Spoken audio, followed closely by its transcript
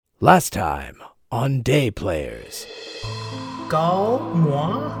Last time on Day Players. Gall,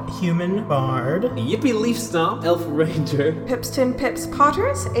 moi, human bard. Yippee Leaf Stomp, Elf Ranger. Pipston Pips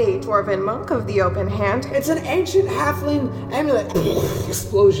Potters, a dwarven monk of the open hand. It's an ancient halfling amulet.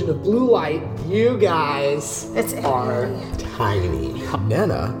 Explosion of blue light. You guys are tiny.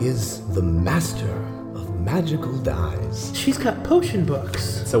 Nana is the master of magical dyes. She's got potion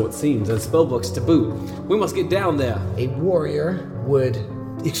books. So it seems, and spellbooks to boot. We must get down there. A warrior would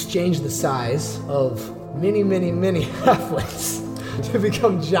exchange the size of many halflings to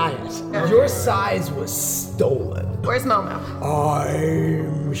become giant. Your size was stolen. Where's Momo?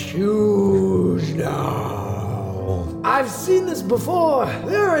 I'm huge now. I've seen this before.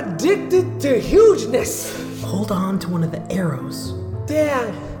 They're addicted to hugeness. Hold on to one of the arrows.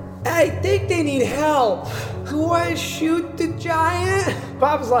 Dad, I think they need help. Do I shoot the giant?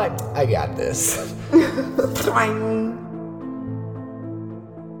 Bob's like, I got this.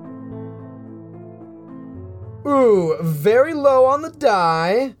 Ooh, very low on the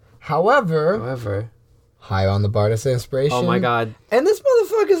die. However, high on the Bardus Inspiration. Oh my god. And this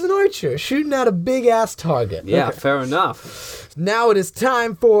motherfucker's an archer, shooting at a big-ass target. Yeah, Okay. fair enough. Now it is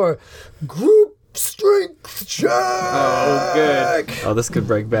time for group strength check. Oh, good. Oh, this could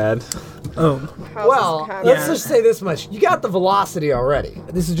break bad. Oh, Well, let's Yeah. just say this much. You got the velocity already.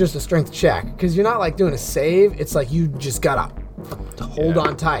 This is just a strength check, because you're not like doing a save. It's like you just gotta hold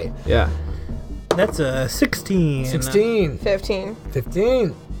on tight. Yeah. that's a 16. 16. 15.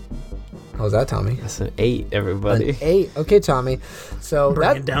 15. How's that, Tommy? That's an 8, everybody. An 8. Okay, Tommy. So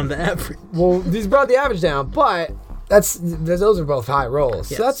Bringing down the average. well, these brought the average down, but those are both high rolls.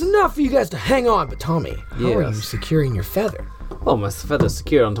 Yes. So that's enough for you guys to hang on. But Tommy, how are you Yes. securing your feather? Well, my feather's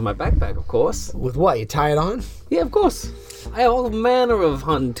secured onto my backpack, of course. With what? You tie it on? Yeah, of course. I have all manner of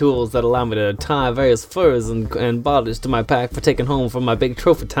hunting tools that allow me to tie various furs and bodies to my pack for taking home from my big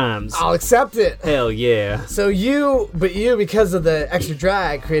trophy times. I'll accept it. Hell yeah. So you, because of the extra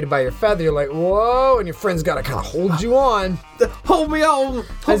drag created by your feather, you're like, whoa, and your friend's got to kind of hold you on. Hold me on! As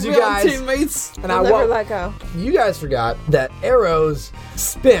Hold you me guys- on, teammates! And I'll I never won't. let go. You guys forgot that arrows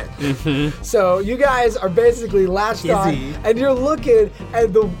spin. So you guys are basically latched on, Izzy. and you're looking,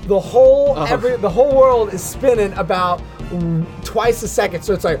 and the whole the whole world is spinning about twice a second.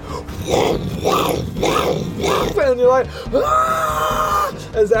 So it's like, and you're like, "Ah!"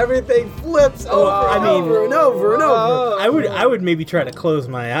 as everything flips over I and mean- over and over and over. I would maybe try to close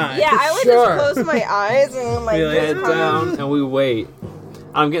my eyes. Yeah, I would Sure. just close my eyes and like. Really? Head down, and we wait.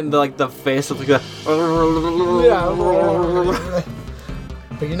 I'm getting the face of like the. Yeah.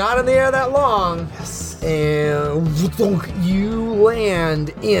 But you're not in the air that long. Yes. And you land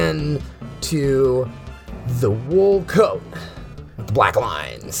into the wool coat with the black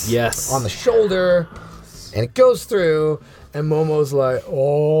lines. Yes. On the shoulder. And it goes through. And Momo's like,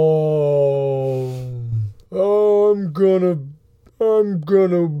 I'm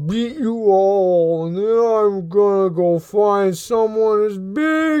gonna beat you all, and then I'm gonna go find someone as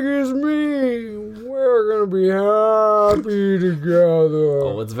big as me. We're gonna be happy together.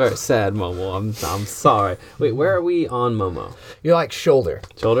 Oh, it's very sad, Momo. I'm sorry. Wait, where are we on Momo? You're like shoulder.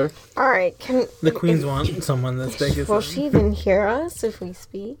 Shoulder? All right, can The queens want someone that's big as will them. she even hear us if we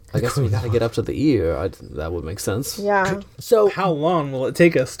speak? I guess we gotta get up to the ear. That would make sense. Yeah. So How long will it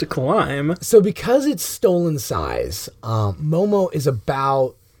take us to climb? because it's stolen size, Momo is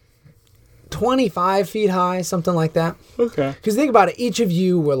about 25 feet high, something like that. Okay. Because think about it, each of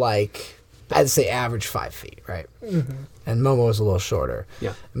you were like, I'd say average 5 feet, right? Mm-hmm. And Momo was a little shorter.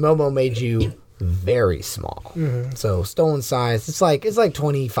 Yeah. Momo made you very small. So stolen size, it's like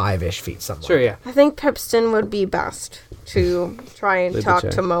 25-ish feet, something. Sure, like yeah. I think Pipston would be best to try and Lead the talk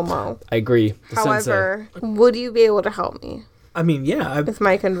check. to Momo. I agree. The However, would you be able to help me I mean, yeah. with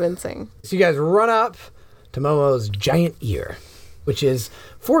my convincing? So you guys run up to Momo's giant ear, which is,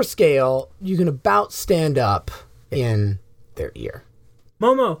 for scale, you can about stand up in their ear.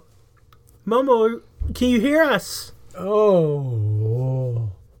 Momo, can you hear us? Oh,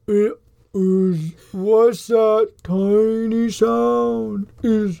 it is, what's that tiny sound?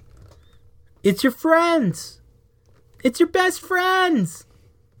 It's your friends. It's your best friends.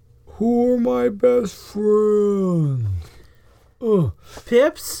 Who are my best friends?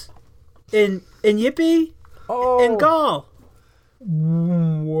 Pips and Yippee and Gall.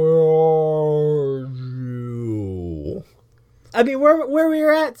 Where are you? I mean, where we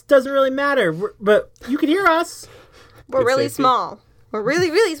are at doesn't really matter, but you can hear us. We're Good really safety. small. We're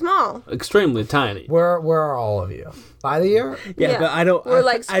really, really small. Extremely tiny. Where are all of you? By the year? Yeah, Yeah. but I don't. We're,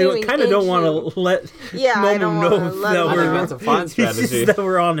 like, I screaming kind of don't want into- to let Yeah, I Momo don't know wanna let that him we're know. That's a fine strategy. that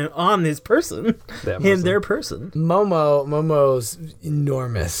we're on his person, That him, person. their person. Momo's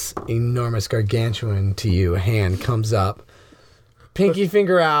enormous, gargantuan to you hand comes up. Pinky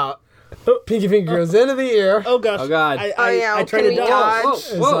finger out. Pinky finger goes into the ear. Oh gosh! Oh, God. I try can to we dodge. dodge? Whoa,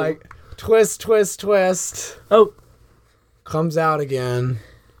 It's whoa. like twist, twist, twist. Oh, Comes out again.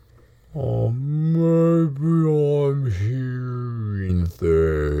 Oh, maybe I'm hearing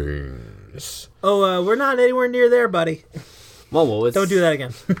things. we're not anywhere near there, buddy. Momo, it's... Don't do that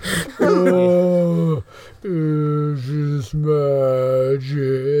again. Oh, is this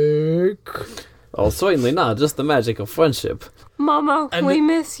magic? Oh, certainly not. Just the magic of friendship. Momo, we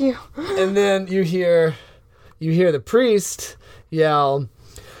miss you. And then you hear the priest yell,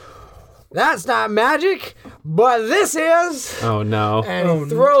 "That's not magic, but this is!" Oh, no. And he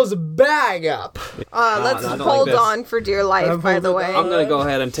throws a bag up. Let's I don't like hold this. on for dear life, by the way. I'm going to go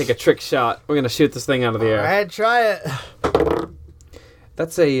ahead and take a trick shot. We're going to shoot this thing out of the air. All right, try it.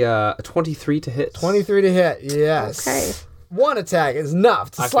 That's a 23 to hit. 23 to hit, yes. Okay. One attack is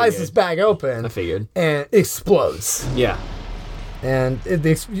enough to I slice figured. this bag open. I figured. And it explodes. Yeah. And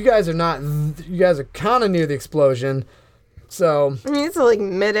you guys are kind of near the explosion. So, I mean, it's like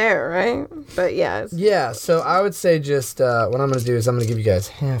midair, right? But yeah. yeah, so I would say just what I'm going to do is I'm going to give you guys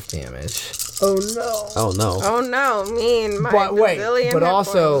half damage. Oh, no. Oh, no. Oh no, me and my But wait, bazillion but hit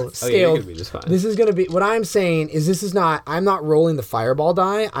also points. Oh, yeah, you're scaled. going to be just fine. This is going to be what I'm saying is I'm not rolling the fireball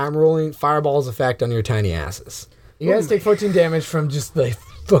die. I'm rolling fireball's effect on your tiny asses. You guys take 14 damage from just the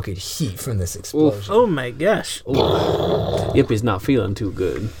fucking heat from this explosion. Oh my gosh! Yippy's not feeling too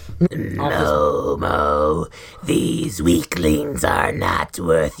good. Momo, these weaklings are not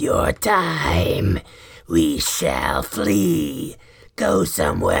worth your time. We shall flee. Go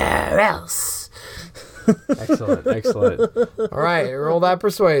somewhere else. Excellent, excellent. All right, roll that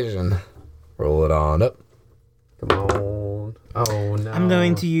persuasion. Roll it on up. Come on. Oh, no. I'm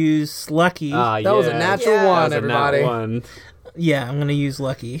going to use Lucky. Ah, That was a natural Yeah. one, That was a nat everybody. one. Yeah, I'm going to use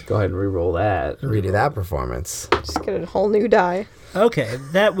Lucky. Go ahead and re-roll that. Redo that performance. Just get a whole new die. Okay,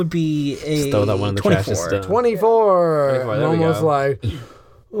 that would be a Just throw that one in the trash. 24. It's done. 24. 24, there we Almost go. like,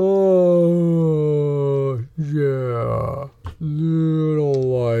 oh, yeah. You don't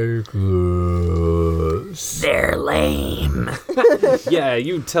like this. They're lame. Yeah,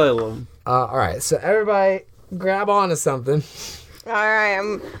 you tell him. All right, so everybody grab onto something. All right,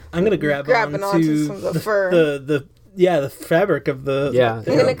 I'm I'm going to grab grabbing onto onto some of the fur. the fabric of the Yeah. I'm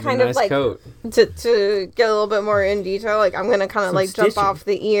gonna kind of nice like coat. to get a little bit more in detail. Like I'm gonna kind of like jump stitching. off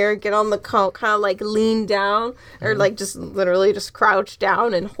the ear, get on the coat, kind of like lean down, or like just literally just crouch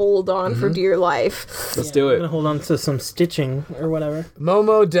down and hold on for dear life. Let's do I'm going to it. hold on to some stitching or whatever.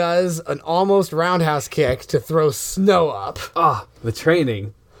 Momo does an almost roundhouse kick to throw snow up, Ah, the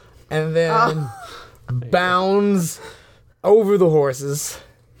training. and then bounds over the horses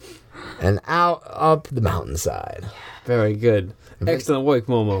and out up the mountainside. Very good. Excellent work,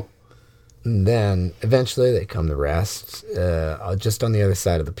 Momo. And then eventually they come to rest just on the other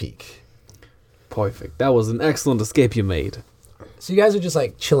side of the peak. Perfect. That was an excellent escape you made. So you guys are just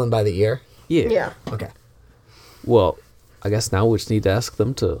like chilling by the ear? Yeah. Yeah. Okay. Well, I guess now we just need to ask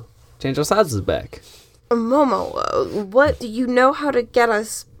them to change our sizes back. Momo, what do you know how to get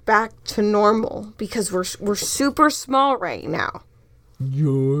us back to normal? Because we're super small right now.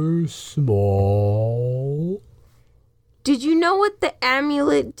 You're small. Did you know what the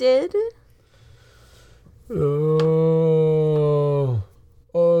amulet did?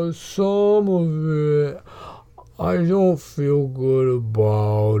 Some of it. I don't feel good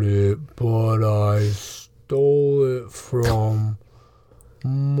about it, but I stole it from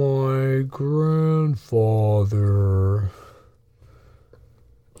my grandfather.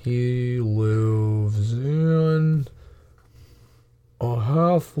 He lives in a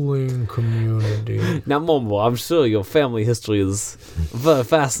halfling community. Now, Momo, I'm sure your family history is very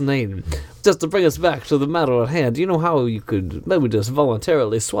fascinating. Just to bring us back to the matter at hand, do you know how you could maybe just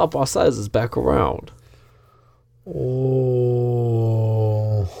voluntarily swap our sizes back around?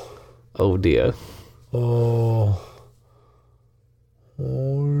 Oh, Oh, dear. where's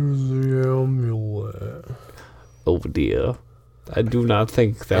the amulet? Oh, dear. I do not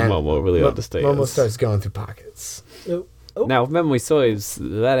think that And Momo really understands. Momo starts going through pockets. Now, if memory serves,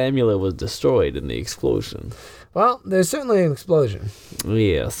 that amulet was destroyed in the explosion. Well, there's certainly an explosion.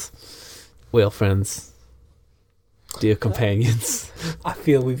 Yes. Well, friends, dear companions, I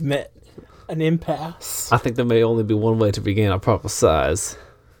feel we've met an impasse. I think there may only be one way to regain our proper size.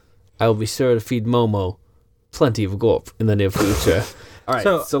 I will be sure to feed Momo plenty of gorp in the near future.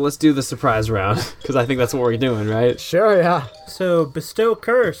 All right, so let's do the surprise round because I think that's what we're doing, right? Sure, yeah. So bestow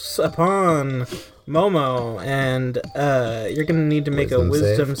curse upon Momo, and you're gonna need to make a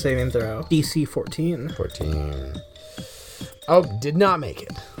wisdom saving throw. DC 14. 14. Oh, did not make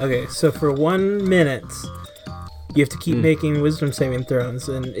it. Okay, so for 1 minute, you have to keep making wisdom saving throws,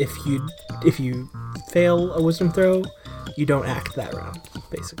 and if you fail a wisdom throw, you don't act that round,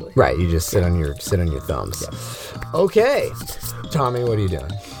 basically. Right, you just sit on your thumbs. Yep. Okay, Tommy, what are you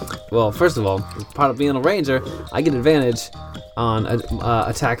doing? Well, first of all, part of being a ranger, I get advantage on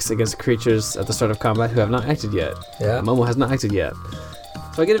attacks against creatures at the start of combat who have not acted yet. Yeah. Momo has not acted yet,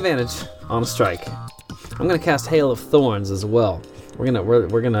 so I get advantage on a strike. I'm gonna cast Hail of Thorns as well. We're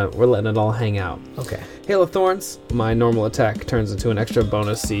letting it all hang out. Okay. Hail of Thorns, my normal attack turns into an extra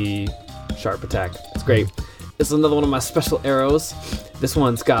bonusy sharp attack. It's great. It's another one of my special arrows. This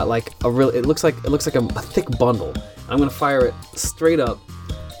one's got like it looks like a thick bundle. I'm gonna fire it straight up,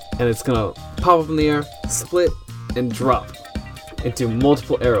 and it's gonna pop up in the air, split, and drop into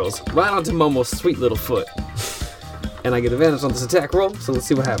multiple arrows right onto Momo's sweet little foot. And I get advantage on this attack roll, so let's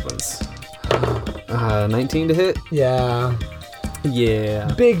see what happens. 19 to hit. Yeah.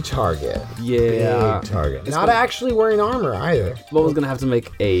 Yeah. Big target. Yeah. Big target. It's Not actually wearing armor either. Momo's gonna have to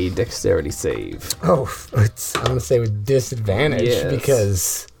make a dexterity save. Oh, I'm gonna say with disadvantage Yes.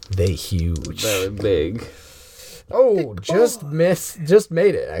 because they huge. Very big. Oh, just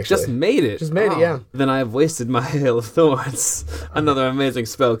made it actually. Just made it. Just made it, yeah. Then I have wasted my Hail of Thorns. Another amazing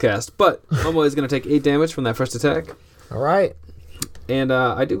spell cast. But Momo is going to take 8 damage from that first attack. All right. And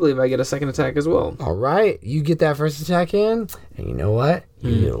I do believe I get a second attack as well. All right. You get that first attack in, and you know what?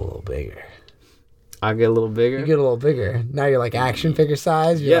 You get a little bigger. I get a little bigger. You get a little bigger. Now you're like action figure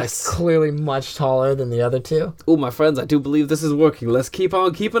size. You're Yes. like clearly much taller than the other two. Ooh, my friends, I do believe this is working. Let's keep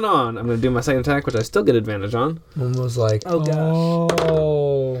on keeping on. I'm going to do my second attack, which I still get advantage on. One was like, Oh, gosh.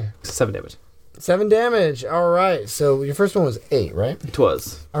 oh. 7 damage. 7 damage. All right. So your first one was 8, right? It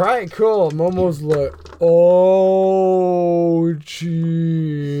was. All right, cool. Momo's like, oh,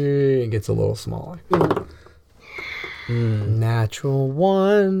 gee. It gets a little smaller. Natural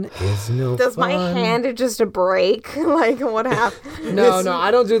 1 is no Does fun. my hand just break? Like, what happened? No, I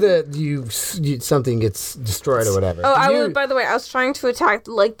don't do the you something gets destroyed or whatever. Oh, by the way, I was trying to attack,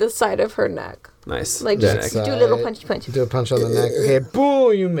 like, the side of her neck. Nice. Like, That just side. do a little punch. Do a punch on the neck. Okay,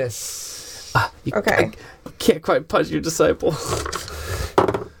 boom, you miss. Okay. I can't quite punch your disciple.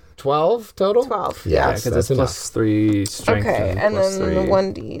 12 total? 12. Yeah, Because that's it's plus 3 strength. Okay, and plus then 3.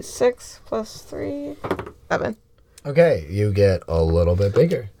 1d6 plus 3, 7. Okay, you get a little bit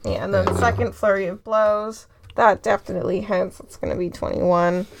bigger. Yeah, and then the second flurry of blows. That definitely hits. It's going to be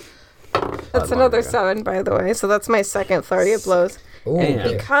 21. That's another 7, by the way. So that's my second flurry of blows. Ooh, And-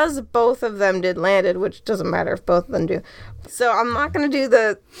 okay. Because both of them landed, which doesn't matter if both of them do. So I'm not going to do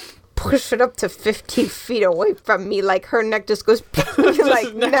the push it up to 50 feet away from me. Like, her neck just goes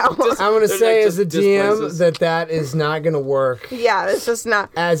like, no. I'm going to Their say neck as a just DM displaces. that is not going to work Yeah, it's just not.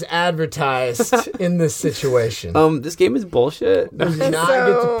 as advertised in this situation. This game is bullshit. You do not get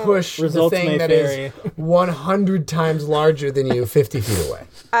to So- push the Results thing may that vary. is 100 times larger than you 50 feet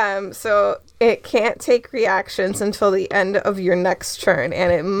away. So it can't take reactions until the end of your next turn,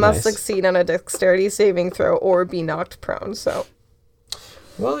 and it must Nice. succeed on a dexterity saving throw or be knocked prone. So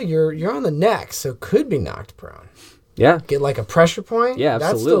Well, you're on the neck, so could be knocked prone. Yeah. Get like a pressure point. Yeah,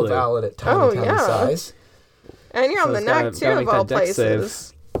 That's absolutely. still valid at tiny yeah. size. and you're on So the it's gotta- neck too, gotta of make all that dex save.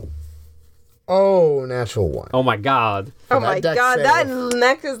 places. Oh, natural 1. Oh my god. Oh that my dex god, save. that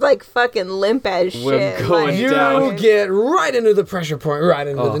neck is like fucking limp as We're shit. going like, You down. get right into the pressure point, right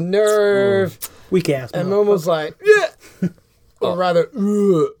into the nerve, Weak ass. and motherfucker. Momo's like, yeah, or rather,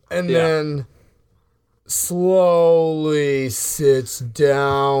 and Yeah. then slowly sits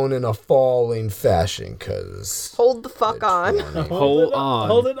down in a falling fashion, cause Hold the fuck on. Hold on.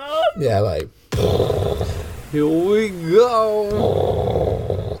 Hold it on. yeah, like Here we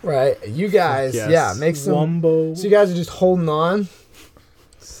go. right. You guys, Yes. yeah, make some. Wumbo. So you guys are just holding on.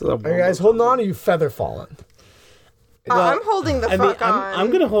 So Are you guys holding on? Or are you feather falling? I'm holding the I mean, fuck on.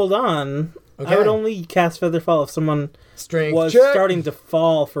 I'm gonna hold on. Okay. I would only cast Featherfall if someone Strength was check. starting to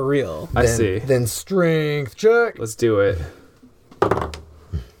fall for real. I Then- see. Then strength check. Let's do it.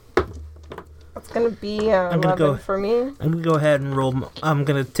 It's gonna be gonna 11 go- for me. I'm gonna go ahead and roll. I'm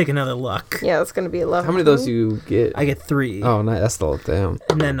gonna take another luck. Yeah, it's gonna be 11. How many of those do you get? I get 3, Oh, nice. That's the damn.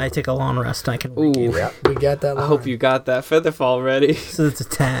 and then I take a long rest. And I can Ooh. regain. Yeah, we got that. I hope you got that featherfall ready. So it's a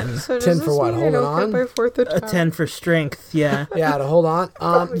 10. So does 10 this for what, mean I don't holding hit on? by fourth A 10 for strength. Yeah. Yeah, to hold on.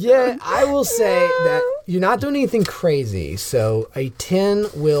 Yeah, I will say that you're not doing anything crazy, so a 10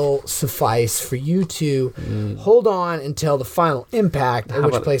 will suffice for you to hold on until the final impact, at which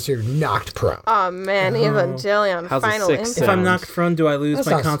about- place you're knocked prone. Oh man, Evangelion How's a final 6 impact. If I'm sound? knocked prone, do I lose That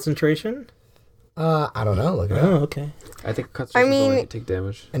my sounds- concentration? I don't know. Look it up. Oh, okay. I think concentration I mean- only take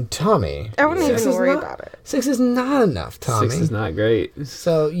damage. And Tommy, I wouldn't six even is worry not- about it. 6 is not enough, Tommy. 6 is not great.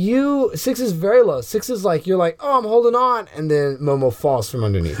 So 6 is very low. 6 is like you're like, oh, I'm holding on, and then Momo falls from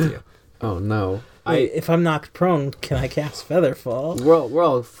underneath you. Oh no. Wait, if I'm knocked prone, can I cast Featherfall? We're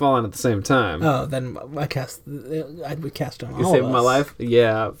all falling at the same time. Oh, then I would cast on You all saved of my us. life?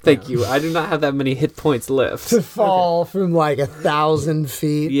 Yeah, thank you. I do not have that many hit points left. To fall from like 1,000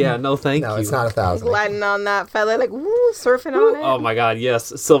 feet. Yeah, no thank No, you. it's not 1,000. Gliding on that feather, like woo, surfing on it. Oh my god,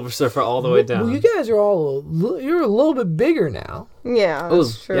 yes. Silver Surfer all the way down. Well, you guys are you're a little bit bigger now. Yeah, Oh,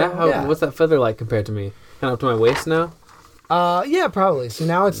 that's true. yeah? Yeah. What's that feather like compared to me? Kind of up to my waist now? Yeah, probably. So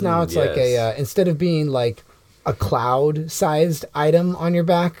now it's like a yes. instead of being like a cloud-sized item on your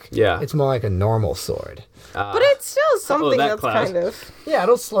back, Yeah. it's more like a normal sword. But it's still something that that's class. kind of Yeah,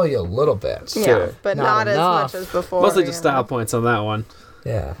 it'll slow you a little bit. yeah, but Not not as enough. much as before. Mostly just yeah. style points on that one.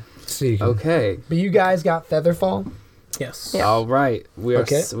 Yeah. So you can, Okay. But you guys got Featherfall? Yes. Yeah. All right. We are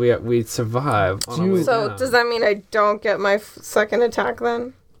Okay. we survive. On our You- way So down. does that mean I don't get my second attack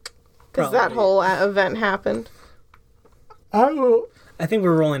then? Because that Probably. whole event happened. I think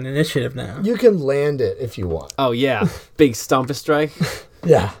we're rolling initiative now. You can land it if you want. Oh yeah, big stomp strike.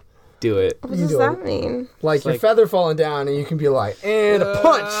 Yeah. Do it. What You does do that mean? Like your like- feather falling down, and you can be like, and a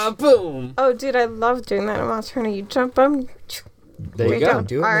punch. Boom. Oh, dude, I love doing that in Monster Hunter. You jump up. There you we go. go.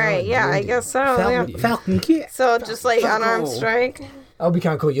 Do it All now, right, yeah, do I it. guess so. Yeah. Falcon kick. So just like unarmed Falcon. strike. That'll be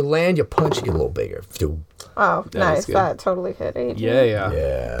kind of cool. You land, you punch, you get a little bigger. Oh, That is nice. good. That totally hit. 18. Yeah.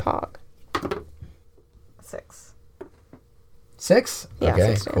 Yeah. Pog. 6. 6? Yeah,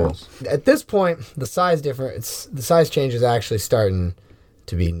 Okay, 6 cool. damage. At this point, the size change is actually starting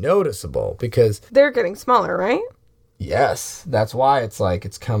to be noticeable because They're getting smaller, right? yes, that's why it's like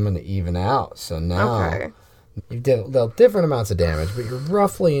it's coming to even out. So now Okay. you've dealt different amounts of damage, but you're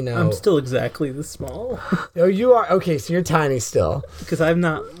roughly, I'm still exactly this small Oh, you are okay. So you're tiny still. because I've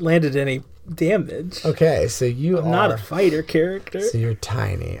not landed any damage. Okay, so you I'm are not a fighter character. So you're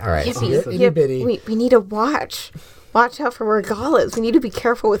tiny. All right, so Yippee, you're itty yip. bitty. We need to watch. Watch out for where Gaul is. We need to be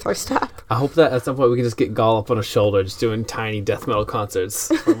careful with our stuff. I hope that at some point we can just get Gaul up on a shoulder, just doing tiny death metal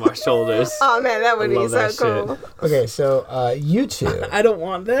concerts from our shoulders. Oh man, that would I be love so that cool. shit. Okay, so you two. I don't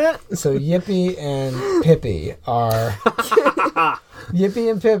want that. So Yippee and Pippi are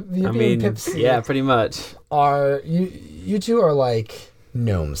Yippee and Pip. Yippee I mean, and Pipsy yeah, pretty much. are you? You two are like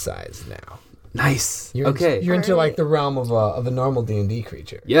gnome sized now. Nice. You're Okay. you're into like the realm of a normal D&D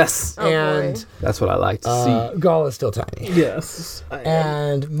creature. Yes. Oh, boy. and That's what I like to see. Gaul is still tiny. Yes. I am.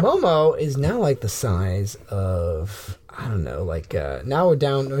 And Momo is now like the size of I don't know, like now we're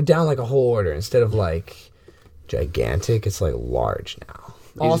down like a whole order instead of like gigantic. It's like large now.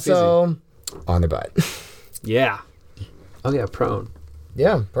 Easy Also on their butt. Yeah. Oh yeah, prone.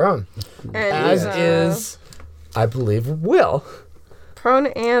 Yeah, prone. And As is, I believe, Will. prone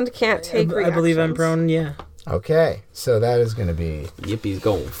and can't take I believe I'm reactions. prone. Yeah. Okay, so that is going to be Yippee's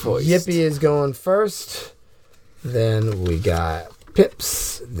going first. Yippee is going first. Then we got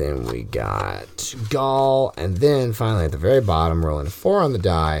Pips. Then we got Gaul. And then finally at the very bottom, rolling 4 on the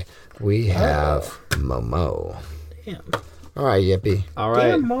die, we have Momo. Damn. All right, Yippee. All right.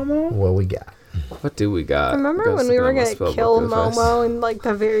 Damn, Momo. What we got? What do we got? Remember Gotta when stick we it were on my gonna spell kill book real fast. Momo in like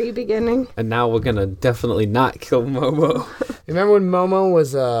the very beginning? And now we're gonna definitely not kill Momo. Remember when Momo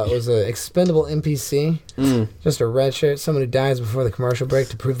was an expendable NPC? Mm. Just a red shirt, someone who dies before the commercial break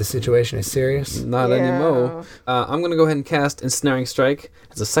to prove the situation is serious? Not Yeah. anymore. I'm gonna go ahead and cast Ensnaring Strike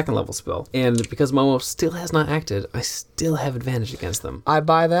as a 2nd level spell. And because Momo still has not acted, I still have advantage against them. I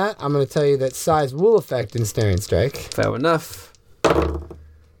buy that. I'm going to tell you that size will affect Ensnaring Strike. Fair enough.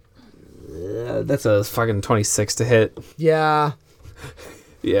 That's a fucking 26 to hit. Yeah.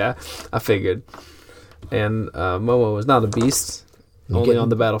 Yeah, I figured. And Momo is not a beast, only getting- on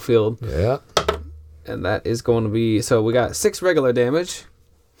the battlefield. Yeah. And that is going to be... So we got 6 regular damage.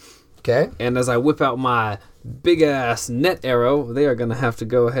 Okay. And as I whip out my big-ass net arrow, they are going to have to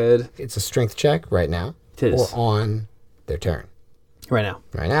go ahead... It's a strength check right now. It is. Or on their turn. Right now.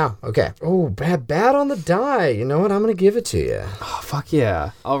 Right now. Okay. Oh, bad on the die. You know what? I'm going to give it to you. Oh, fuck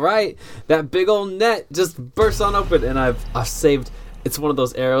yeah. All right. That big old net just bursts on open, and I've saved... It's one of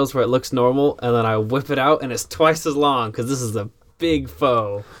those arrows where it looks normal, and then I whip it out, and it's twice as long, because this is a big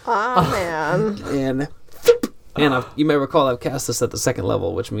foe. Oh man. And you may recall I've cast this at the 2nd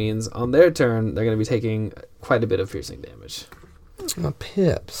level, which means on their turn, they're going to be taking quite a bit of piercing damage.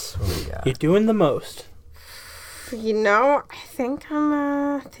 Pips. What do we got? You're doing the most. You know, I think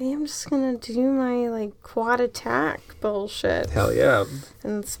I'm just gonna do my like quad attack bullshit Hell yeah.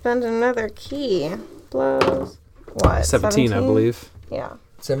 and spend another key. Blows. What? 17, I believe. Yeah.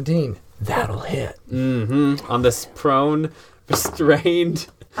 17. That'll hit. Mm-hmm. On this prone, restrained.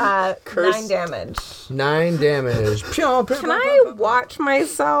 9 Curse. damage. 9 damage. Can Can I watch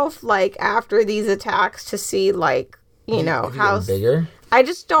myself like after these attacks to see like how bigger? I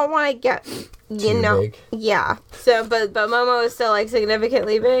just don't want to get Too big? Yeah. So but Momo is still like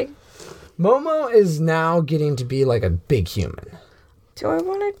significantly big. Momo is now getting to be like a big human. Do I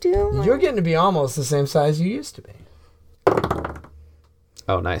want to do? Like... You're getting to be almost the same size you used to be.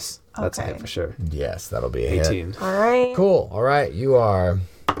 Oh, nice. That's a Okay. hit for sure. Yes, that'll be a hit. 18. All right. Cool. All right, you are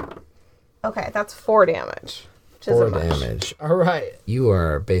Okay, that's 4 damage. Which 4 isn't much. damage. All right, you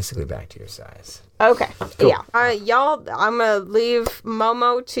are basically back to your size. Okay. Yeah. Y'all, I'm gonna leave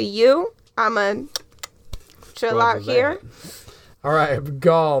Momo to you. I'm gonna chill Roger out here. All right,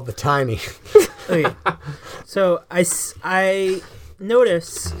 Gall the tiny. Okay. So I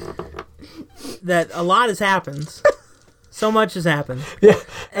notice that a lot has happened. So much has happened. Yeah.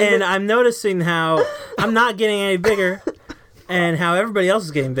 And I'm noticing how I'm not getting any bigger and how everybody else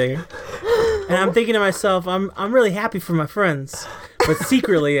is getting bigger. And I'm thinking to myself, I'm really happy for my friends. But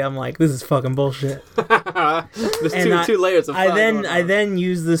secretly I'm like, this is fucking bullshit. There's And two layers of fun going I on. then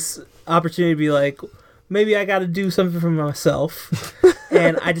use this opportunity to be like, maybe I got to do something for myself.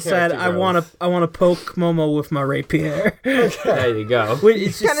 And I decided I want to poke Momo with my rapier. There you go. Which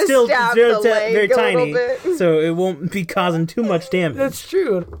it's just Kinda still stab very, the leg very a little tiny, bit. so it won't be causing too much damage. That's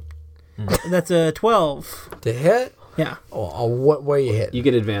true. That's a 12. To hit? Yeah. Oh, what way you hit? You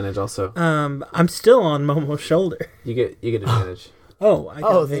get advantage also. I'm still on Momo's shoulder. You get advantage. Oh, I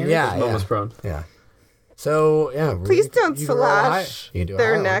got Oh, then advantage? yeah, Momo's prone. yeah. So yeah. Please don't you can roll a high- slash you can do a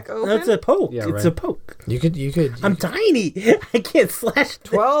their high neck one. open. No, it's a poke. Yeah, It's right. a poke. You could. I'm tiny. I can't slash.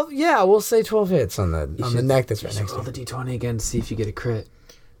 12. Yeah, we'll say 12 hits on the should- neck that's right You next should to roll it. the d20 again to see if you get a crit.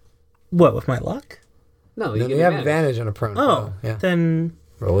 What, with my luck? No, No, get you have advantage on a prone. Oh, yeah. then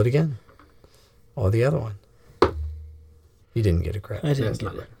Roll it again. Or the other one. You didn't get a crit. I Yeah, didn't it's get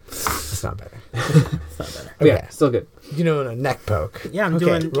not it. good. It's not better. It's not better. But Okay. yeah, still good. You know, a neck poke. Yeah, I'm Okay,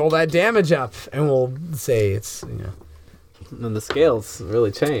 doing. roll that damage up, and we'll say it's And the scales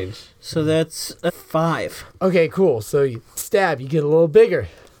really change. So that's a 5. Okay, cool. So you stab, you get a little bigger.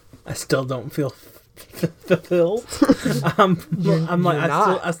 I still don't feel fulfilled. I'm like you're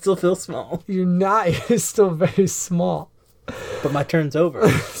not. I still feel small. You're not. You're still very small. But my turn's over,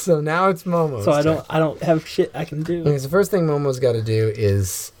 So now it's Momo's. so I turn. don't have shit I can do. Okay, so the first thing Momo's got to do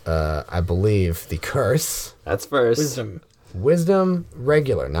is, I believe, the curse. That's first. Wisdom. Wisdom,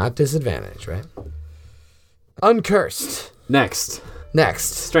 regular, not disadvantage, right? Uncursed. Next,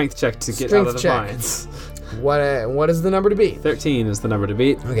 Next. strength check to get Strength out of the check. vines. What is the number to beat? 13 is the number to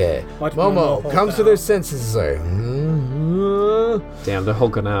beat. Okay. Watch Momo Momo comes to hold their out. senses. Is like, Damn, they're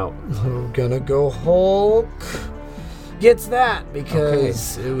hulking out. I'm gonna go Hulk. Gets that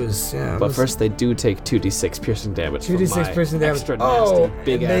because it was. Yeah, it But was first, they do take 2d6 piercing damage. 2d6 person damage. Extra nasty,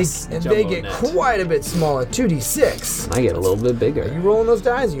 big and ass they, and jumbo they get net. quite a bit smaller. 2d6. I get a little bit Are you bigger. rolling those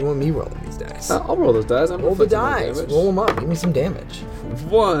dice? Or you want me rolling these dice? I'll roll those dice. I'm Roll the inflicting no dice. damage. Roll them up. Give me some damage.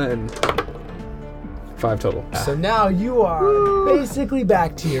 1. 5 total. So now you are basically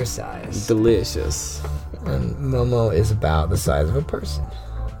back to your size. Delicious. And Momo is about the size of a person.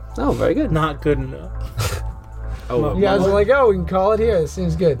 Oh, very good. Not good enough. Oh, You guys are like, oh, we can call it here. This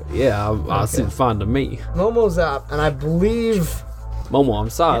seems good. yeah, I'll seem fine to me. Momo's up, and I believe Momo, I'm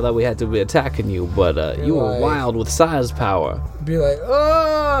sorry that we had to be attacking you, but you were like- wild with size power. be like,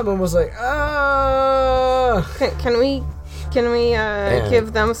 oh, Momo's like, ah. Can we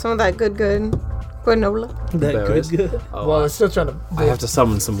give them some of that good granola? That There is. good. Oh, Well, it's still trying to. I have to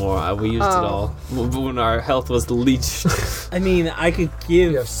summon some more. We used it all when our health was leeched. I mean, I could You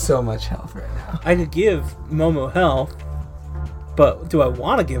give have so much health right now. Momo health, but do I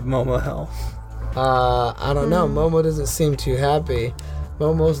want to give Momo health? I don't know. Momo doesn't seem too happy.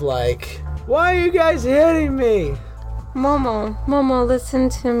 Momo's like, why are you guys hitting me? Momo, listen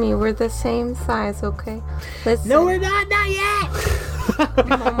to me. We're the same size, okay? Listen. No, we're not yet.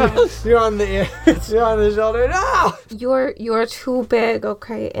 You're on the ear. You're on the shoulder. No. You're too big,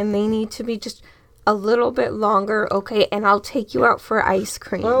 okay? And they need to be just a little bit longer, okay? And I'll take you out for ice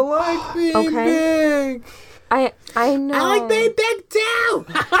cream. I like being Okay. big. I know. I like being big too.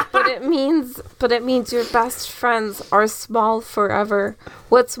 but it means your best friends are small forever.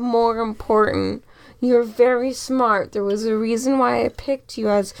 What's more important? You're very smart. There was a reason why I picked you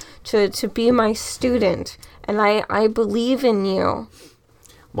as to be my student, and I believe in you.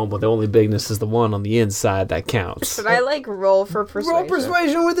 Momo, the only bigness is the one on the inside that counts. Should I like roll for persuasion? Roll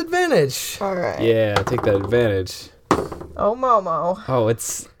persuasion with advantage. All right. Yeah, take that advantage. Oh, Momo. Oh,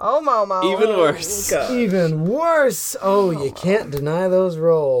 it's Oh, Momo. even worse. Even worse. Oh, you can't deny those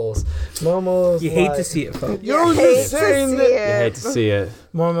rolls. Momo's You hate like, to see it, folks. You're Hate just to saying see that. You it. hate to see it.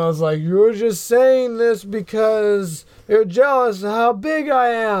 Momo's like, you're just saying this because you're jealous of how big I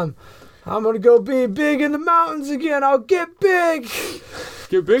am. I'm gonna go be big in the mountains again. I'll get big.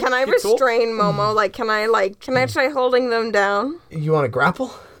 You're big. Can I you're tall. restrain Momo? Can I try holding them down? You want to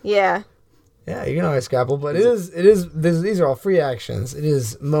grapple? Yeah. Yeah, you can always grapple, but these are all free actions. It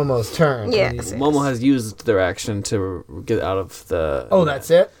is Momo's turn. Yes. Momo has used their action to get out of the. Oh,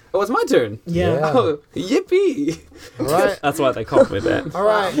 that's it? Oh, it's my turn. Yeah. Oh, yippee! All right. That's why they called me that. All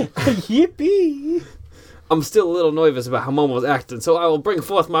right. Yippee! I'm still a little nervous about how Momo's acting, so I will bring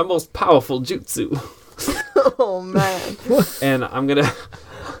forth my most powerful jutsu, Oh man. and I'm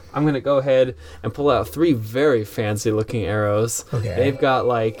gonna go ahead and pull out 3 very fancy looking arrows. Okay. They've got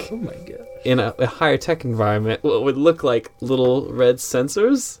like Oh my god. in a higher tech environment what would look like little red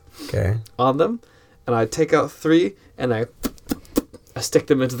sensors Okay. on them, and I take out 3 and I stick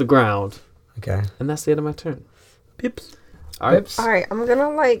them into the ground, Okay. and that's the end of my turn. Pips. All right. Pips. All right. I'm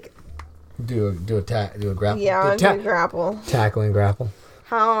gonna Do a grapple. Yeah. Do a I'm gonna grapple. tackling grapple.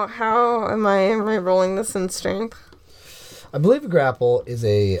 How am I rolling this in strength? I believe a grapple is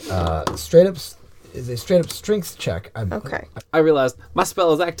a straight up strength check. Okay. I realized my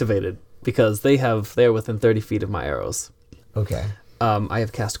spell is activated because they're within 30 feet of my arrows. Okay. I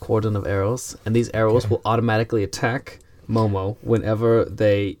have cast Cordon of Arrows, and these arrows will automatically attack Momo whenever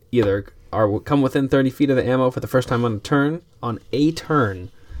they either come within 30 feet of the ammo for the first time on a turn,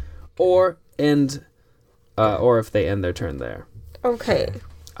 or if they end their turn there. Okay.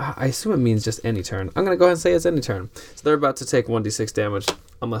 I assume it means just any turn. I'm gonna go ahead and say it's any turn. So they're about to take 1d6 damage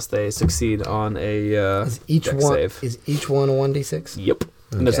unless they succeed on a Is each dex one save. is each one a 1d6? Yep.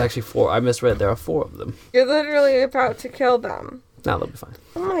 And there's Okay. actually 4. I misread. There are 4 of them. You're literally about to kill them. Now they'll be fine.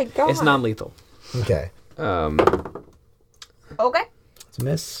 Oh my god. It's non-lethal. Okay. Okay. It's a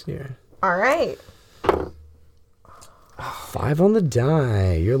miss here. All right. 5 on the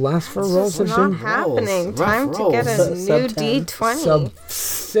die. Your last 4 rolls It's have not been happening. Rough Time to get a rolls. new Sub 10. D20. sub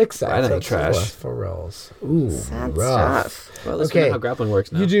 6. Right I in the think trash. last 4 rolls. Ooh, Sad rough. stuff. Well, at least we know Okay. how grappling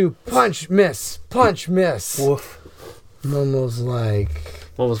works now. You do punch, miss, punch, miss. Woof. Momo's like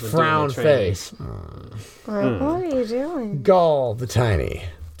Almost been doing frown the training. face. What are you doing? Gall the tiny.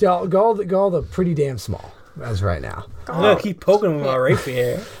 Gall the pretty damn small as right now. I'm gonna keep poking him with my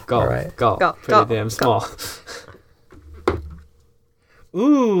rapier. Go, All right. go, Go, pretty go, damn go. small.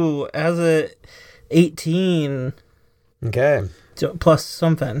 Ooh, as a 18 Okay. plus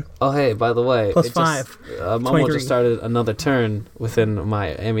something. Oh, hey, by the way, Plus it just- 5. Momo 23. just started another turn within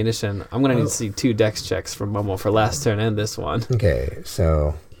my ammunition. I'm gonna need to see 2 dex checks from Momo for last turn and this one. Okay.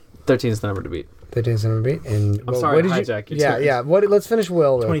 So 13 is the number to beat. 13 is number beat. And I'm sorry what to did hijack your Yeah, turn. yeah. What? Let's finish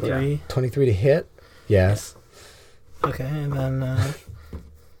Will. Real quick. 23. 23 to hit. Yes. Okay, and then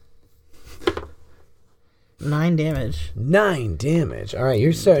 9 damage. 9 damage. All right,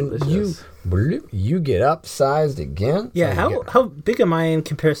 you're starting. Delicious. You get upsized again. Yeah, So how big am I in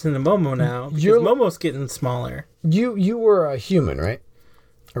comparison to Momo now? Because You're- Momo's getting smaller. you were a human, right?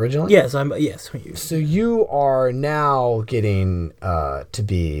 Originally. Yes, yes. So you are now getting to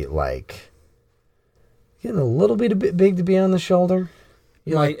be like getting a little bit big to be on the shoulder.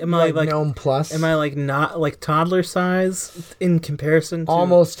 You're Am I like gnome plus? Am I like not like toddler size in comparison to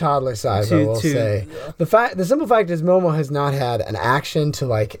almost toddler size? I to- will to- say the simple fact is Momo has not had an action to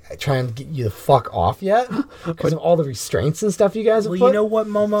like try and get you the fuck off yet because of all the restraints and stuff you guys have Well, put. you know what,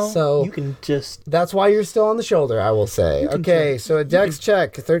 Momo? So- you can just That's why you're still on the shoulder, I will say. can Okay, so a dex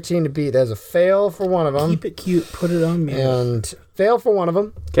check, 13 to beat. There's a fail for one of them, keep it cute, put it on me. and fail for one of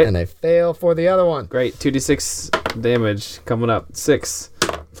them, 'Kay. and a fail for the other one. Great, 2d6 damage coming up. 6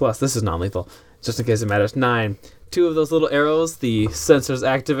 plus. This is non-lethal, just in case it matters. 9. 2 of those little arrows, the sensors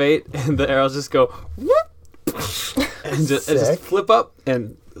activate, and the arrows just go whoop, and just Sick. flip up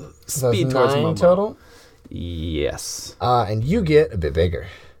and So speed that's towards 9 Momo. total, Yes. and you get a bit bigger.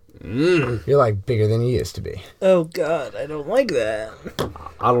 You're like bigger than you used to be. Oh God, I don't like that.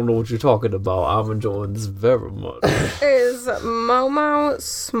 I don't know what you're talking about. I'm enjoying this very much. Is Momo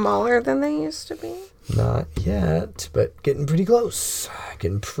smaller than they used to be? Not yet, but getting pretty close.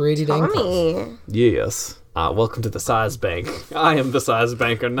 Getting pretty dang close. Tommy. Yes. Welcome to the size bank. I am the size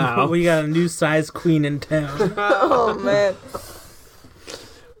banker now. We got a new size queen in town. Oh man.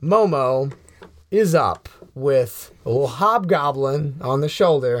 Momo is up with a little hobgoblin on the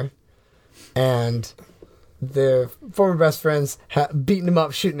shoulder and their former best friends beating them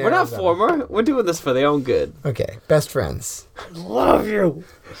up, shooting We're not arrows at 'em. former. We're doing this for their own good. Okay, best friends. Love you.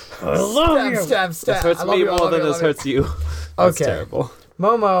 I love you. Stab. This hurts I love me you, I more love than you, I this love you. hurts you. That's Okay. terrible.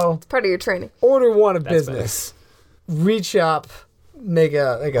 Momo, Part of your training. order one of That's business. Reach up, make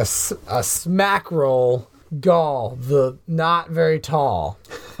a smack roll. Gall, the not very tall,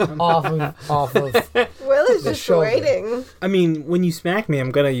 off of. Will is The just shoulder. waiting. I mean, when you smack me,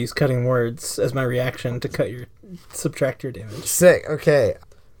 I'm gonna use cutting words as my reaction to subtract your damage. Sick. Okay.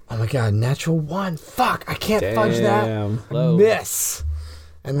 Oh my god, natural 1. Fuck, I can't fudge that. Damn. Low. Miss.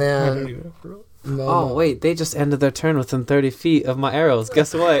 And I don't then even roll. Oh, wait. They just ended their turn within 30 feet of my arrows.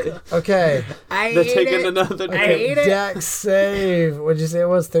 Guess what? Okay. They're taking another Okay. Dex save. What'd you say it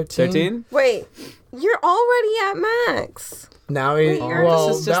was? 13? 13? Wait, you're already at max. Now he. Wait, you're- well,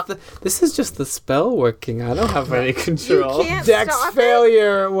 This is just the spell working. I don't have any control. You can't Dex stop it.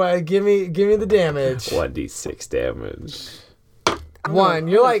 failure. What? Give me the damage. 1d6 damage. 1.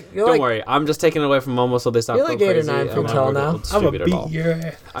 You're like. Don't worry. I'm just taking it away from Momo so they stop You're going like 8 or crazy. 9 feet I'm not tall gonna now. I'm gonna distribute it all. beat your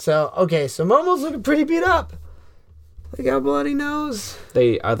ass. So okay. So Momo's looking pretty beat up. They got bloody nose.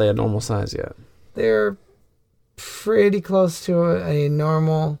 Are they a normal size yet? They're pretty close to a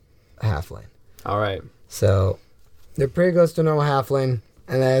normal halfling. All right. So they're pretty close to a normal halfling,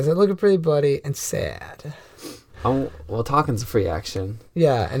 and they're looking pretty bloody and sad. Well, talking's a free action.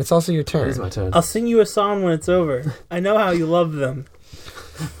 Yeah, and it's also your It turn. is my turn. I'll sing you a song when it's over. I know how you love them.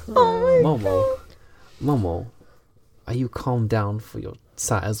 Momo, are you calmed down for your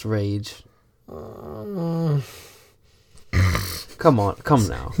size rage? Come on, come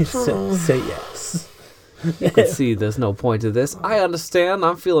now. Say yes. You can see there's no point to this. I understand.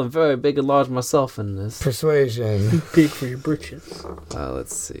 I'm feeling very big and large myself in this. Persuasion. Big for your britches.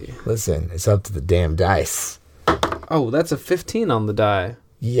 Let's see. Listen, it's up to the damn dice. Oh, that's a 15 on the die.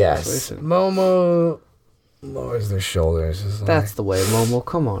 Yes. Persuasion. Momo lowers their shoulders. It's like, That's the way, Momo.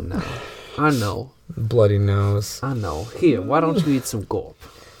 Come on now. I know. bloody nose. I know. Here, why don't you eat some gorp?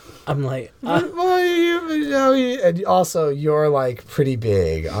 I'm like, And also, you're like pretty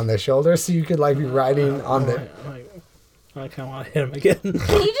big on their shoulders, so you could like be riding on the. I kind of want to hit him again.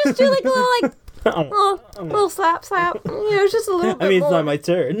 Can you just do like a little little slap? You know, just a little bit I mean, more. it's not my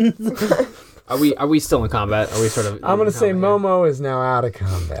turn. Are we still in combat? Are we sort of? I'm gonna in say combat here? Momo is now out of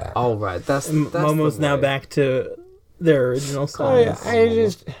combat. All right, that's Momo's the now way. back to their original Oh, yeah, size. I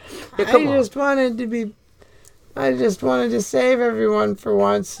just come on. wanted to save everyone for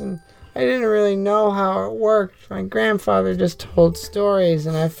once, and I didn't really know how it worked. My grandfather just told stories,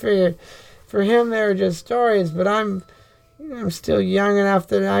 and I figured for him they were just stories, but I'm still young enough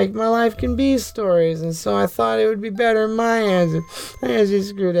that my life can be stories, and so I thought it would be better in my hands, and I just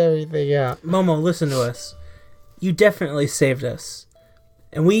screwed everything up. Momo, listen to us. You definitely saved us,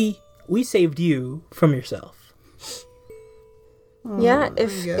 and we saved you from yourself. Yeah,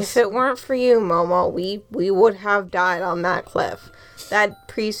 if it weren't for you, Momo, we would have died on that cliff. That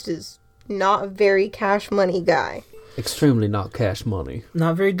priest is not a very cash money guy. Extremely not cash money.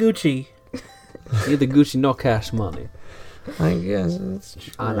 Not very Gucci. Neither Gucci nor cash money. I guess it's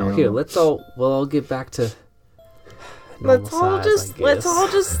true. I know. Here, we'll all get back to. Let's normal all size, I let's guess. all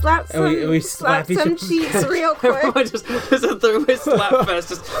just slap some we slap slap each some other. cheeks real quick. Everyone just there's a three-way slap fest.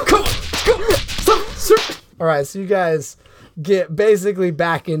 Just come, All right, so you guys get basically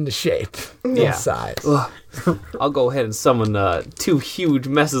back into shape. Yeah. Size. I'll go ahead and summon 2 huge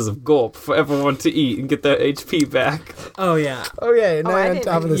messes of gorp for everyone to eat and get their HP back. Oh yeah, Okay, now I you're on didn't-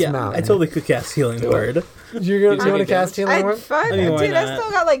 top of this yeah. mountain. I totally could cast Healing Word. You're gonna You you want to take cast healing I'd word? fuck, I mean, why dude. I not?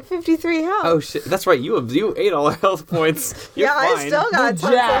 still got like 53 health. Oh shit, that's right. You ate all our health points. You're yeah, fine. I still got tons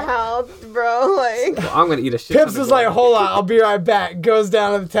Jack. of health, bro. Like, Well, I'm gonna eat a shit. Pips ton of is like, gorp. hold on, I'll be right back. Goes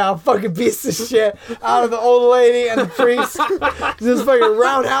down to the town, fucking beats the shit out of the old lady and the priest. Just fucking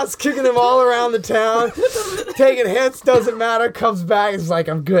roundhouse kicking them all around the town. Taking hits, doesn't matter. Comes back, is like,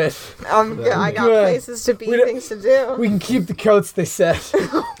 I'm good. I'm good. I got Good. places to be, We don't- things to do. We can keep the coats, they said.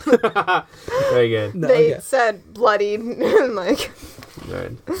 Very good. They okay. said bloodied and like.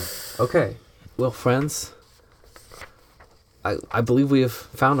 Right. Okay. Well, friends, I believe we have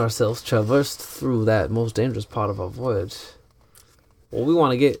found ourselves traversed through that most dangerous part of our voyage. Well, we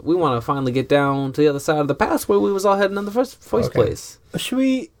want to finally get down to the other side of the pass where we was all heading in the first Okay. place. Should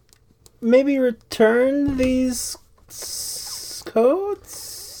we maybe return these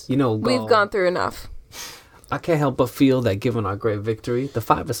codes? You know, We've gone through enough. I can't help but feel that given our great victory, the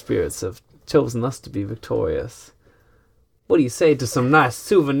 5 of spirits have chosen us to be victorious. What do you say to some nice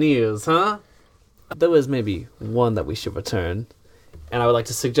souvenirs, huh? There is maybe one that we should return, and I would like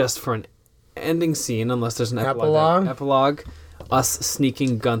to suggest for an ending scene, unless there's an epilogue, us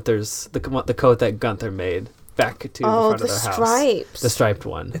sneaking Gunther's the coat that Gunther made back to the Oh, front the of their house. stripes. The striped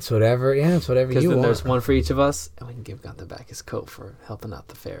one. It's whatever. Yeah, it's whatever Because you then want. there's one for each of us, and we can give Gunther back his coat for helping out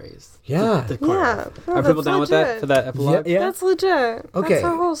the fairies. Yeah. The Yeah. choir. No, Are people that's down with that legit. for that epilogue? Yeah. That's legit. Okay. That's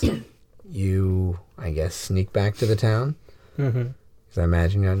so wholesome. You, I guess, sneak back to the town. Mm-hmm. Because I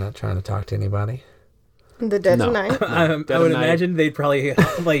imagine you're not trying to talk to anybody. The dead No. of night. I Dead would of Night. imagine they'd probably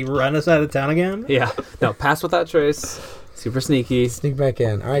like run us out of town again. Yeah. No, pass without trace. Super sneaky. Sneak back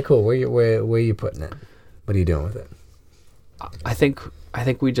in. All right, cool. Where you putting it? What are you doing with it? I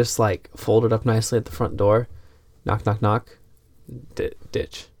think we just like fold it up nicely at the front door. Knock, knock, knock.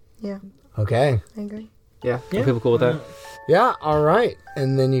 Ditch. Yeah, Okay. I agree. Yeah. Yeah. Are people cool with that? Yeah, all right.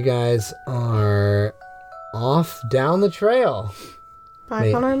 And then you guys are off down the trail. Back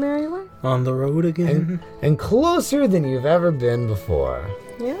Mate. on our merry way. On the road again. And closer than you've ever been before.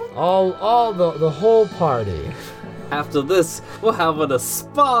 Yeah. All the whole party. After this, we're having a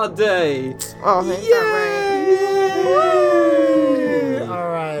spa day. Oh, ain't that All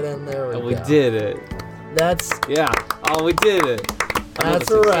right, and there we And go. we did it. That's Yeah. Oh, we did it. Another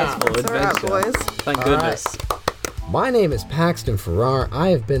That's a wrap. successful right? All right, adventure. boys. Thank All goodness. My name is Paxton Farrar. I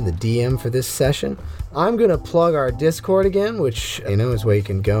have been the DM for this session. I'm going to plug our Discord again, which is where you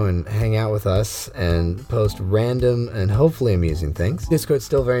can go and hang out with us and post random and hopefully amusing things. Discord's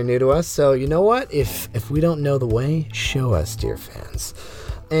still very new to us, so you know what? If we don't know the way, show us, dear fans.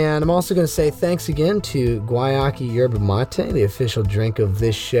 And I'm also going to say thanks again to Guayaki Yerba Mate, the official drink of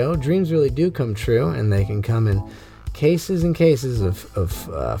this show. Dreams really do come true, and they can come in cases and cases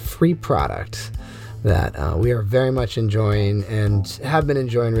of free product that we are very much enjoying and have been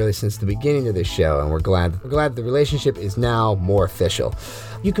enjoying really since the beginning of this show, and we're glad the relationship is now more official.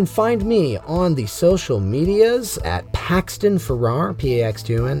 You can find me on the social medias at Paxton Farrar,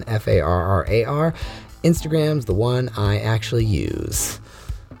 Paxton Farrar. Instagram's the one I actually use.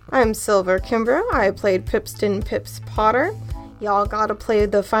 I'm Silver Kimbrough. I played Pipston Pips Potter. Y'all gotta play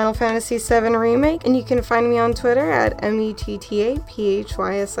the Final Fantasy VII Remake, and you can find me on Twitter at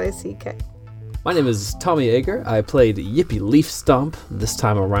METTAPHYSICK. My name is Tommy Ager. I played Yippee Leaf Stomp this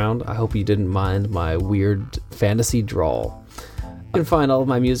time around. I hope you didn't mind my weird fantasy drawl. You can find all of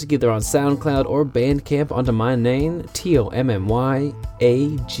my music either on SoundCloud or Bandcamp under my name,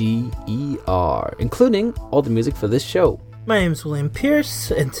 TOMMYAGER, including all the music for this show. My name's William Pierce,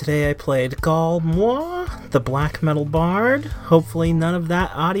 and today I played Gal Moi, the black metal bard. Hopefully none of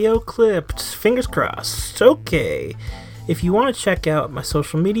that audio clipped. Fingers crossed. Okay. If you want to check out my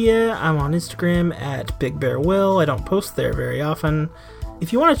social media, I'm on Instagram at Big Bear Will. I don't post there very often.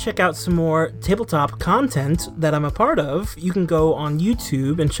 If you want to check out some more tabletop content that I'm a part of, you can go on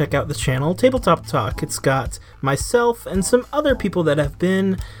YouTube and check out the channel Tabletop Talk. It's got myself and some other people that have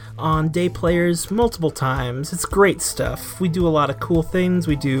been on Day Players multiple times. It's great stuff. We do a lot of cool things.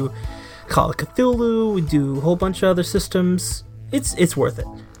 We do Call of Cthulhu. We do a whole bunch of other systems. It's worth it.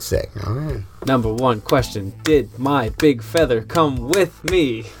 Sick. All right. Number one question, did my big feather come with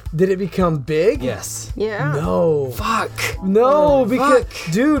me? Did it become big? Yes. Yeah. No. Fuck. No, because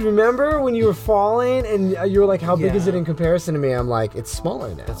fuck. dude, remember when you were falling and you were like, "How big is Yeah. it in comparison to me?" I'm like, "It's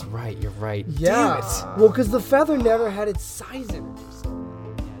smaller now." That's right, you're right. yeah. Damn it. Well, because the feather never had its size in it.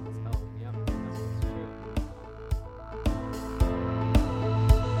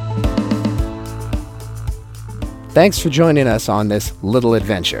 Thanks for joining us on this little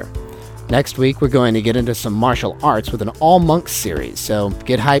adventure. Next week, we're going to get into some martial arts with an all-monks series, so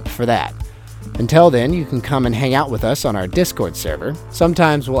get hyped for that. Until then, you can come and hang out with us on our Discord server.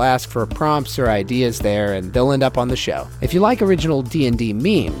 Sometimes we'll ask for prompts or ideas there, and they'll end up on the show. If you like original D&D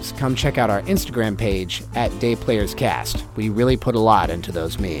memes, come check out our Instagram page at DayPlayersCast. We really put a lot into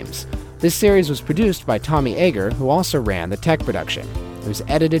those memes. This series was produced by Tommy Ager, who also ran the tech production. It was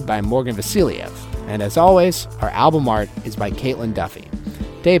edited by Morgan Vasiliev. And as always, our album art is by Caitlin Duffy.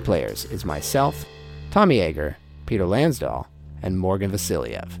 Day Players is myself, Tommy Ager, Peter Lansdall, and Morgan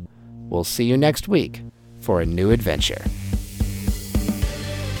Vasiliev. We'll see you next week for a new adventure.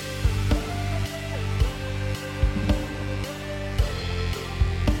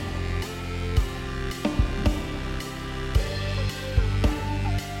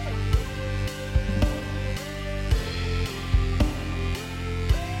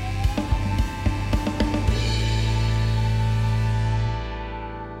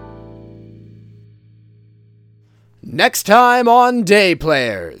 Next time on Day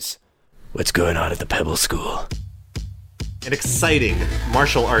Players. What's going on at the Pebble School? An exciting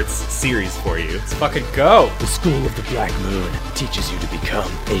martial arts series for you. Let's fucking go. The School of the Black Moon teaches you to become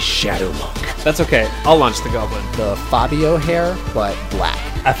a shadow monk. That's okay. I'll launch the goblin. The Fabio hair, but black.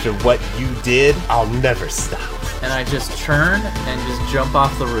 After what you did, I'll never stop. and I just turn and just jump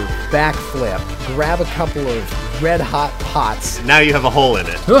off the roof. Backflip. Grab a couple of red hot pots. Now you have a hole in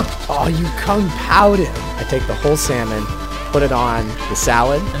it. Oh, you kung paoed him. I take the whole salmon, put it on the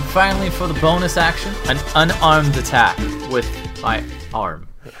salad. And finally, for the bonus action, an unarmed attack with my arm.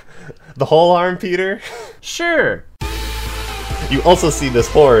 The whole arm, Peter. Sure. You also see this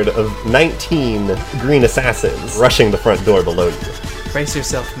horde of 19 green assassins rushing the front door below you. Brace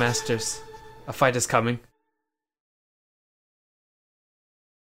yourself, masters. A fight is coming.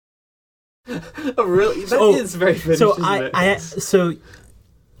 Oh, really? That is very Finnish, So isn't it? so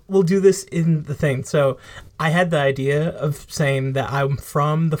we'll do this in the thing. So I had the idea of saying that I'm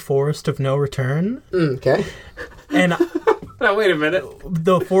from the Forest of No Return, Okay. and Now, wait a minute.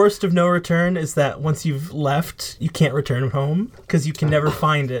 the Forest of No Return is that once you've left, you can't return home because you can never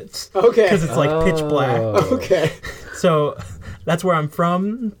find it. Okay. Because it's like pitch black. Okay. So that's where I'm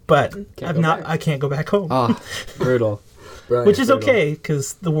from, but Can't go back. I can't go back home. Ah, brutal. Brilliant. Which is okay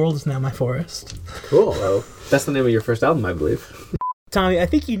because the world is now my forest. Cool. That's the name of your first album, I believe. Tommy, I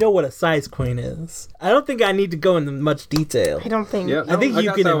think you know what a size queen is. I don't think I need to go into much detail. I don't think. Yep. I think No, I you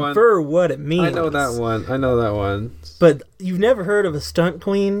got can that one. infer what it means. I know that one. But you've never heard of a stunt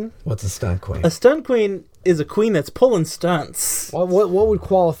queen? What's a stunt queen? A stunt queen is a queen that's pulling stunts. What would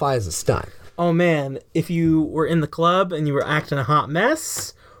qualify as a stunt? Oh man, if you were in the club and you were acting a hot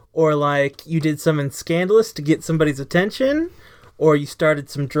mess, or like you did something scandalous to get somebody's attention, or you started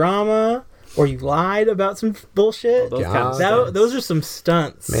some drama, or you lied about some bullshit. Those kind of God. stuff. Those are some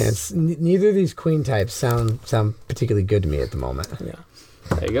stunts. Man, neither of these queen types sound particularly good to me at the moment. Yeah.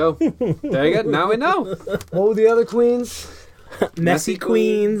 There you go. There you go. Now we know. What were the other queens? Messy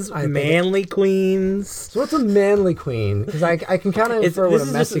queens, I think- manly queens. So what's a manly queen? Because I can kind of infer what a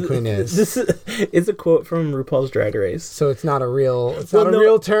messy queen is. This is a quote from RuPaul's Drag Race. So it's not a real no-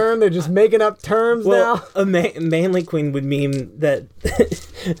 real term. They're just making up terms Well, now. a manly queen would mean that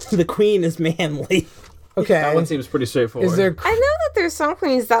the queen is manly. Okay. That one seems pretty straightforward. Is there? I know that there's some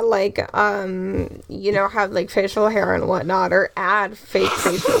queens that like have like facial hair and whatnot, or add fake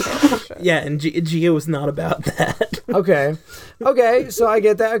facial hair. and shit. Yeah, and Gia was not about that. Okay. Okay. So I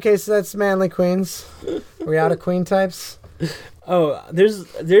get that. Okay. So that's manly queens. Are we out of queen types? Oh, there's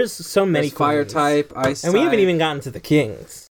so many There's fire queens. type, ice And we haven't type. even gotten to the kings.